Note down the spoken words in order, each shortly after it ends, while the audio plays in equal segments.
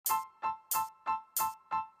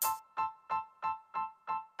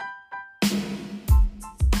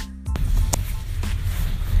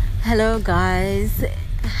Hello, guys.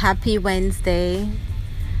 Happy Wednesday.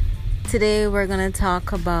 Today, we're going to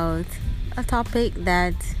talk about a topic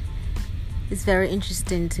that is very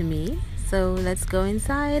interesting to me. So, let's go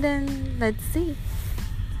inside and let's see.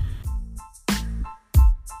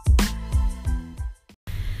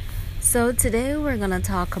 So, today, we're going to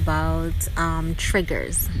talk about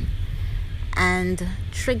triggers. And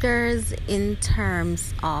triggers in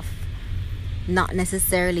terms of not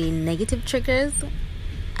necessarily negative triggers,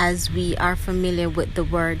 as we are familiar with the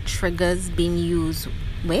word triggers being used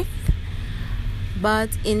with, but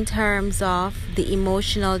in terms of the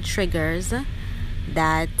emotional triggers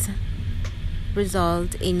that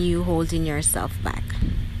result in you holding yourself back.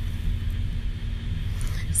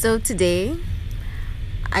 So today,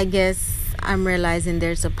 I guess I'm realizing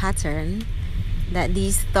there's a pattern that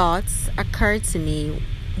these thoughts occur to me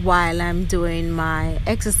while I'm doing my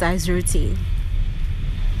exercise routine.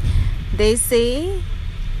 They say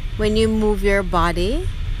when you move your body,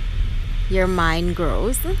 your mind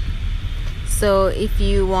grows. So if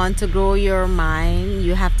you want to grow your mind,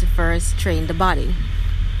 you have to first train the body.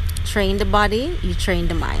 Train the body, you train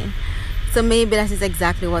the mind. So maybe that is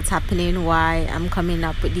exactly what's happening, why I'm coming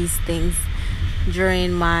up with these things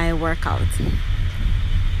during my workout.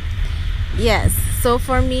 Yes, so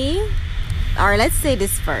for me, or let's say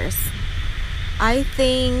this first, I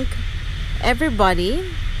think everybody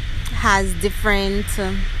has different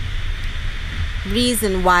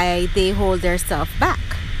reason why they hold themselves back,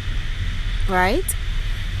 right?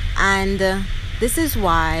 And this is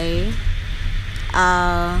why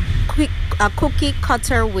a cookie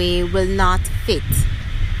cutter way will not fit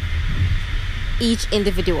each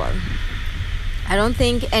individual. I don't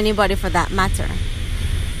think anybody for that matter.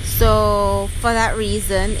 So for that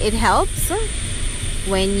reason, it helps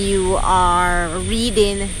when you are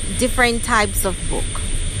reading different types of book.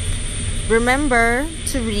 Remember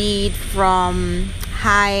to read from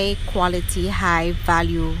high quality, high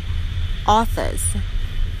value authors,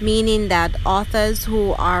 meaning that authors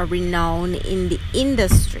who are renowned in the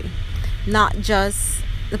industry, not just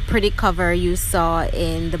the pretty cover you saw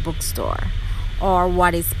in the bookstore or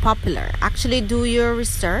what is popular. Actually do your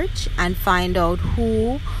research and find out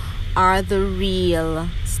who are the real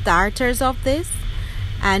starters of this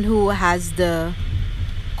and who has the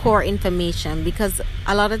core information, because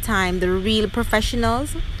a lot of time the real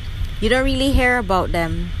professionals, you don't really hear about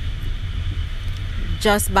them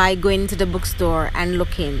just by going to the bookstore and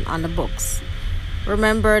looking on the books.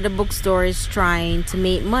 Remember, the bookstore is trying to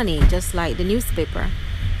make money just like the newspaper,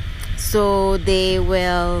 so they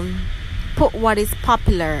will put what is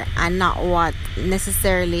popular and not what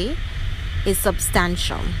necessarily is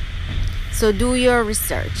substantial. So do your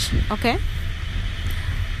research, okay?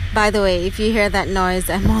 By the way, if you hear that noise,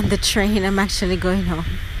 I'm on the train. I'm actually going home.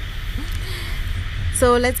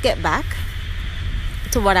 So let's get back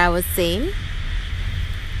to what I was saying.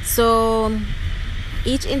 So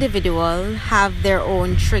each individual have their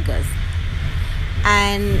own triggers.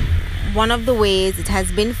 And one of the ways it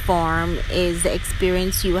has been formed is the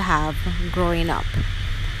experience you have growing up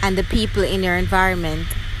and the people in your environment.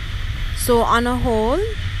 So on a whole,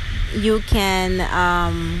 you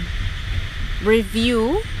can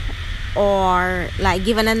review or like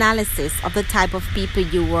give an analysis of the type of people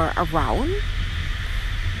you were around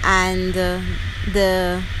and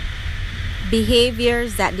the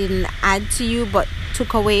behaviors that didn't add to you but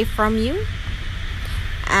took away from you,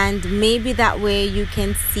 and maybe that way you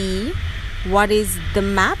can see what is the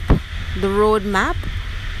map, the road map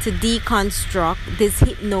to deconstruct this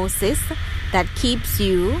hypnosis that keeps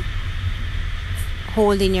you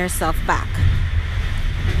holding yourself back.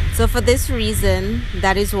 So for this reason,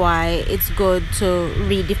 that is why it's good to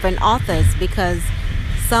read different authors, because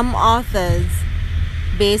some authors,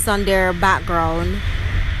 based on their background,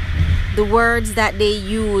 the words that they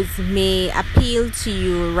use may appeal to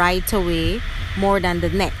you right away more than the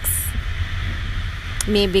next.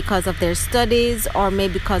 Maybe because of their studies or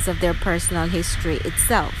maybe because of their personal history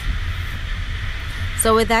itself.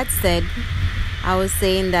 So with that said, I was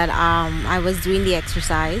saying that I was doing the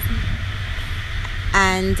exercise,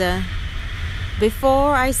 and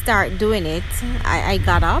before I start doing it, I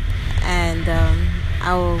got up and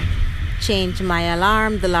I changed my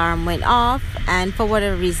alarm. The alarm went off, and for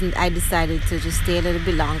whatever reason I decided to just stay a little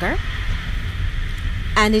bit longer,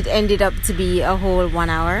 and it ended up to be a whole 1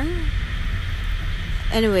 hour.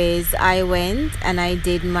 Anyways, I went and I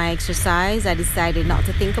did my exercise. I decided not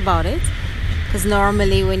to think about it, because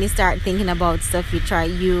normally when you start thinking about stuff,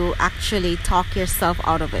 you actually talk yourself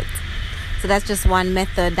out of it. So that's just one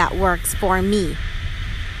method that works for me.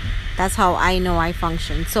 That's how I know I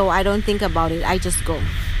function. So I don't think about it, I just go.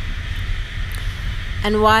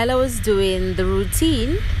 And while I was doing the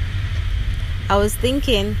routine, I was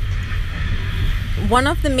thinking, one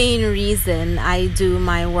of the main reason I do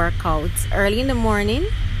my workouts early in the morning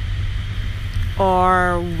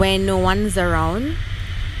or when no one's around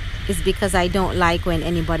is because I don't like when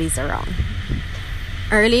anybody's around.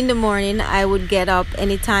 Early in the morning, I would get up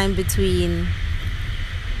anytime between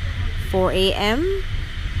 4 a.m.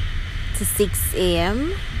 to 6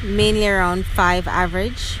 a.m., mainly around 5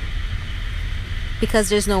 average, because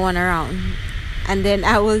there's no one around. And then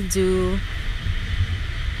I will do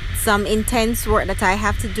some intense work that I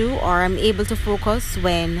have to do, or I'm able to focus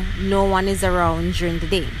when no one is around during the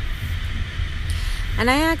day.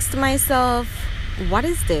 And I asked myself, what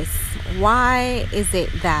is this? Why is it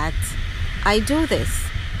that I do this?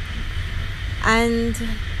 And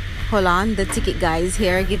hold on, the ticket guy is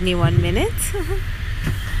here. Give me 1 minute.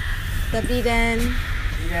 Tapi dan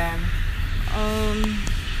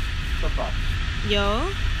yo.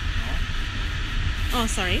 Oh,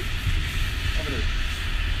 sorry.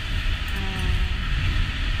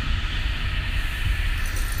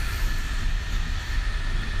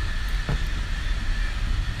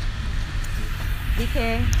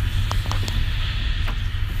 DK.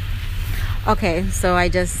 Okay, so I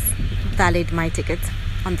just tallied my ticket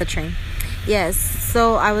on the train. Yes,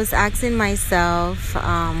 so I was asking myself,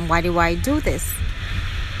 why do I do this?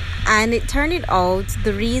 And it turned out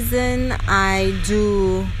the reason I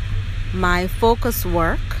do my focus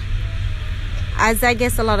work, as I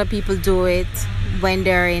guess a lot of people do it when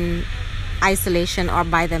they're in isolation or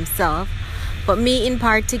by themselves, but me in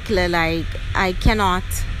particular, like, I cannot,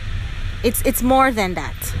 it's more than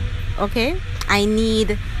that, okay? I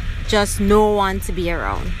need just no one to be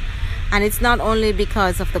around. And it's not only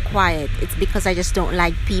because of the quiet, it's because I just don't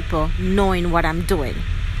like people knowing what I'm doing.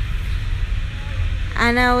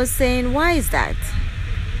 And I was saying, why is that?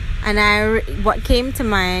 And what came to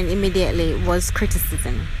mind immediately was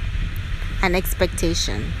criticism and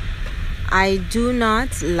expectation. I do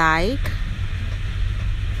not like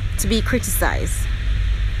to be criticized.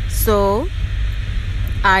 So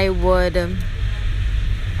I would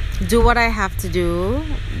do what I have to do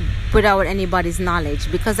without anybody's knowledge,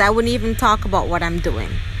 because I wouldn't even talk about what I'm doing,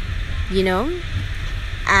 you know?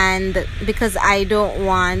 And because I don't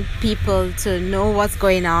want people to know what's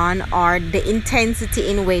going on or the intensity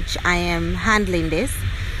in which I am handling this.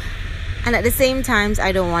 And at the same time,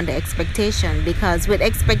 I don't want the expectation, because with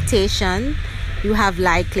expectation, you have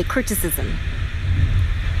likely criticism.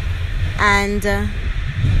 And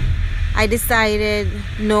I decided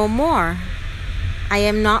no more. I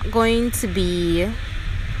am not going to be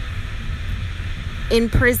in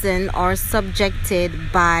prison or subjected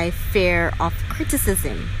by fear of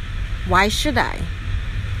criticism. Why should I?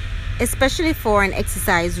 Especially for an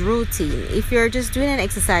exercise routine. If you're just doing an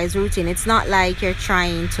exercise routine, it's not like you're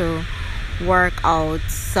trying to work out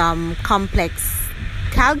some complex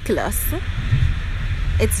calculus.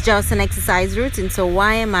 It's just an exercise routine. So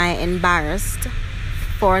why am I embarrassed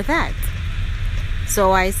for that?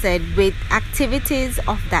 So I said, with activities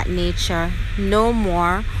of that nature, no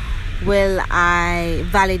more will I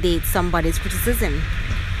validate somebody's criticism.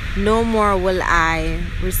 No more will I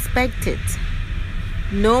respect it.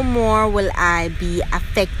 No more will I be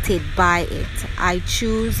affected by it. I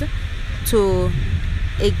choose to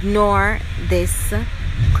ignore this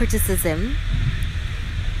criticism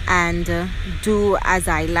and do as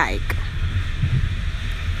I like.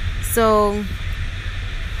 So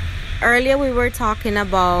earlier we were talking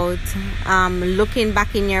about looking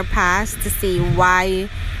back in your past to see why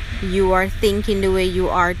you are thinking the way you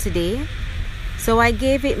are today. So I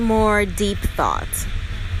gave it more deep thought,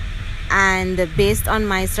 and based on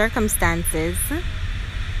my circumstances,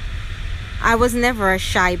 I was never a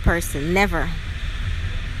shy person, never,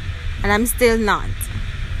 and I'm still not.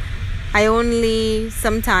 I only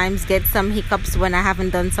sometimes get some hiccups when I haven't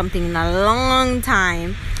done something in a long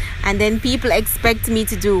time, and then people expect me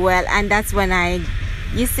to do well, and that's when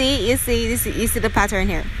you see the pattern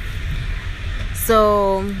here.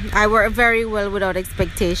 So I work very well without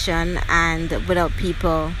expectation and without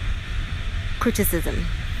people criticism.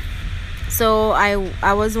 So I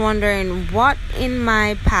was wondering what in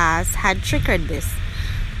my past had triggered this,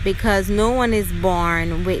 because no one is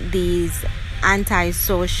born with these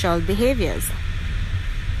antisocial behaviors.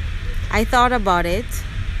 I thought about it,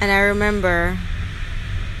 and I remember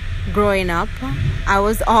growing up, I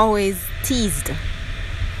was always teased,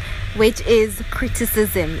 which is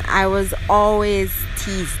criticism. I was always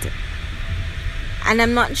teased, and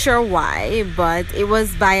I'm not sure why, but it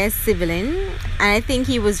was by a sibling, and I think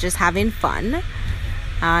he was just having fun,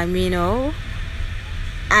 and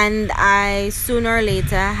I sooner or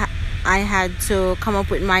later I had to come up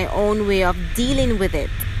with my own way of dealing with it.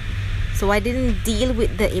 So I didn't deal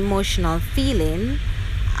with the emotional feeling.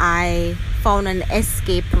 I found an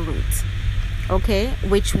escape route, okay,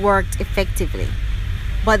 which worked effectively.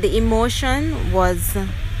 But the emotion was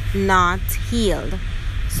not healed.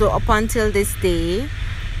 So up until this day,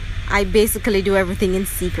 I basically do everything in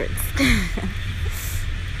secret.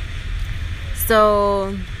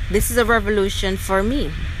 So this is a revolution for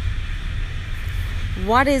me.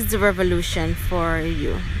 What is the revolution for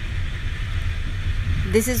you?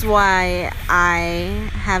 This is why I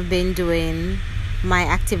have been doing my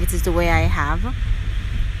activities the way I have.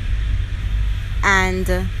 And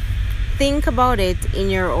think about it in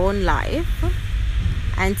your own life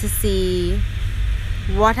and to see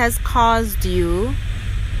what has caused you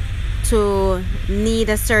to need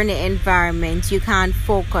a certain environment. You can't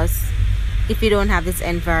focus if you don't have this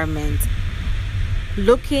environment.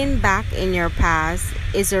 Looking back in your past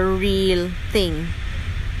is a real thing.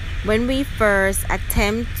 When we first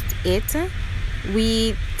attempt it,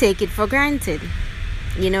 we take it for granted.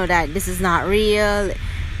 You know that this is not real.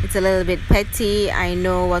 It's a little bit petty. I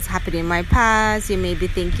know what's happened in my past. You may be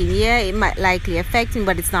thinking, yeah, it might likely affect me,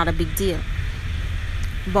 but it's not a big deal.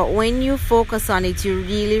 But when you focus on it, you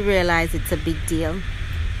really realize it's a big deal.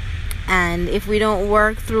 And if we don't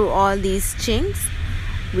work through all these chinks,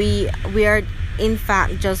 we are in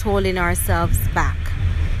fact just holding ourselves back.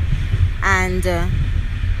 And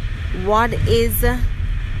what is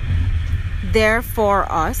there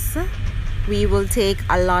for us, we will take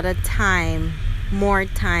a lot of time, more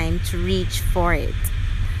time to reach for it.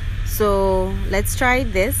 So let's try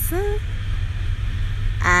this.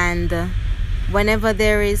 And whenever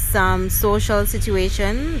there is some social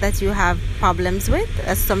situation that you have problems with,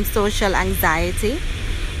 some social anxiety,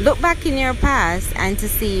 look back in your past and to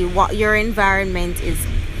see what your environment is.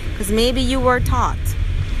 Because maybe you were taught.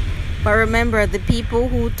 But remember, the people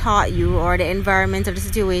who taught you, or the environment of the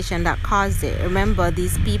situation that caused it, remember,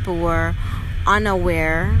 these people were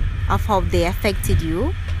unaware of how they affected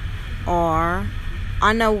you, or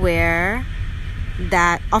unaware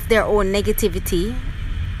that of their own negativity,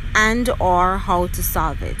 and or how to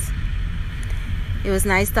solve it. It was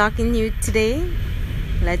nice talking to you today.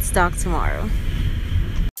 Let's talk tomorrow.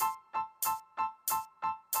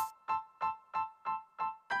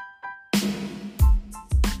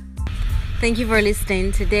 Thank you for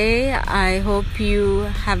listening today. I hope you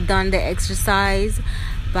have done the exercise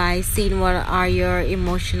by seeing what are your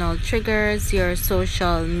emotional triggers, your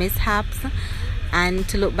social mishaps, and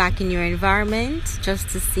to look back in your environment just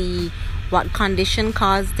to see what condition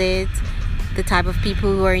caused it, the type of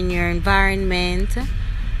people who are in your environment,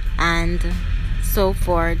 and so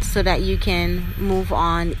forth, so that you can move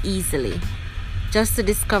on easily. Just to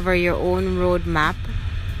discover your own roadmap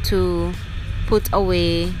to put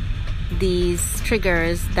away these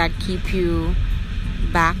triggers that keep you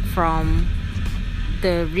back from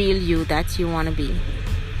the real you that you want to be.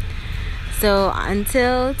 So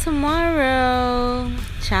until tomorrow,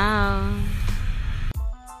 ciao.